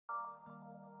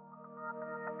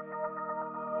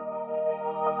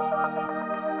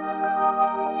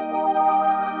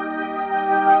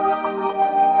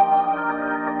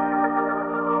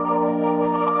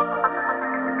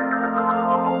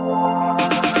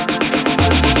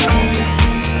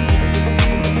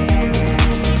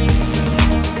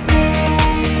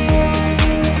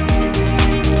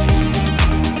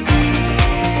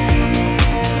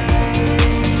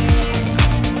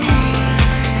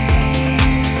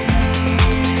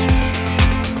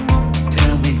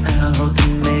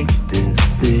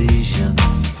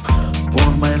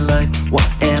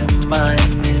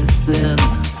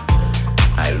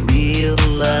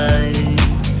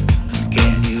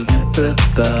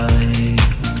empathize.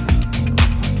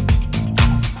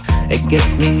 It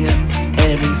gets me up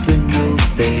every single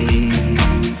day.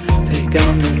 Take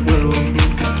on the world in a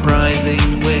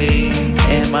surprising way.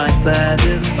 Am I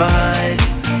satisfied?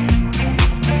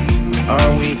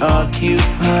 Are we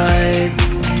occupied?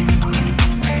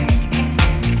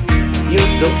 You're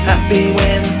still happy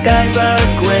when skies are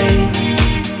gray.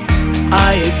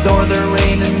 I ignore the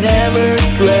rain and never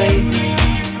stray.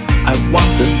 I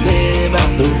want to live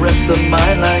out the rest of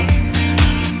my life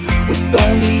with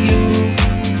only you.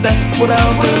 That's what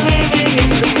I'll do. We're living in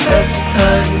the best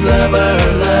times of our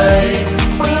lives.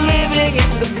 We're living in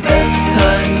the best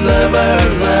times of our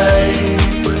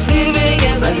lives. We're living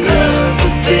as I love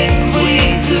the things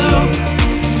we do.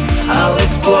 I'll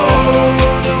explore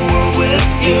the world with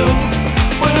you.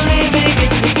 We're living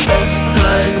in the best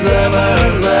times of our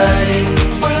lives.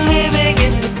 We're living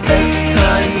in the best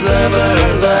times of our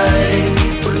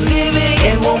lives. We're living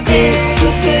and won't miss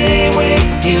a day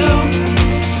with you.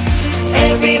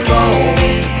 Every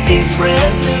moment seems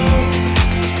brand new.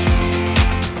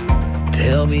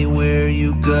 Tell me where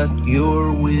you got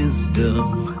your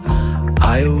wisdom.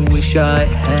 I wish I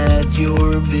had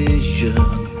your vision.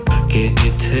 Can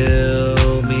you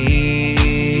tell me?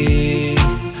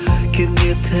 Can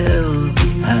you tell me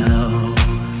how?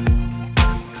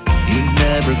 You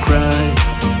never cry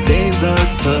when days are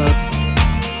tough.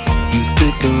 You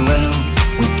stick around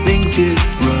when things get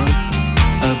rough.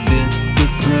 I've been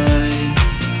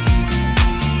surprised,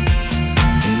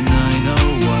 and I know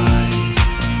why.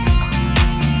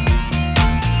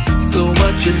 So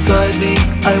much inside me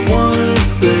I wanna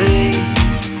say.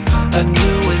 A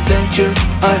new adventure,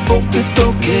 I hope it's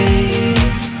okay.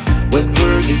 When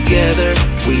we're together,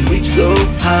 we reach so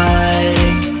high.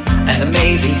 An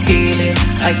amazing feeling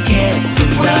I can't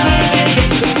deny.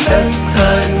 The best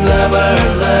times of our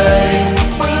lives.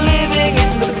 We're living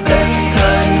in the best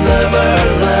times of our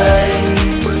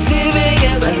lives. We're living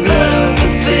as I love the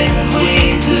things we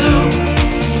do.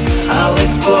 I'll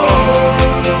explore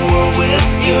the world with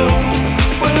you.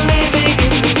 We're living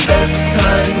in the best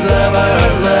times of our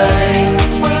lives.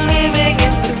 We're living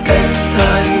in the best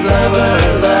times of our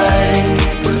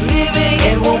lives. We're living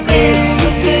and won't miss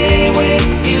a day with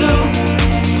you.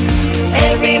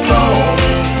 Every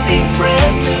moment seems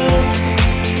brand new.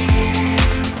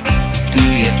 Do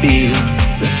you feel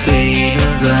the same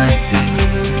as I do?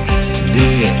 Do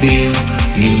you feel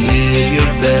you live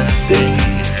your best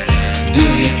days? Do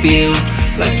you feel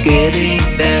life's getting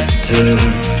better?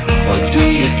 Or do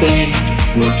you think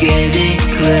we're getting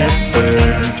clever?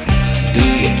 Do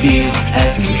you feel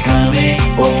as we're becoming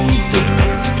older?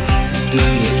 Do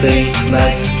you think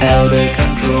life's out of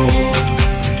control?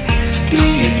 Do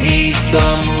you need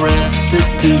some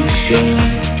restitution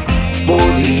for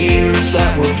the years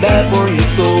that were bad for your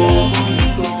soul?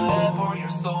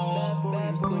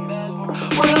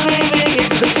 We're living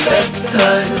in the best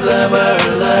times of our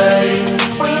lives.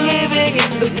 We're living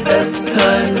in the best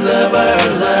times of our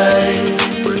lives.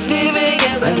 We're living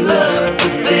as I love the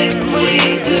things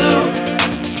we do.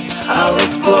 I'll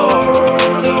explore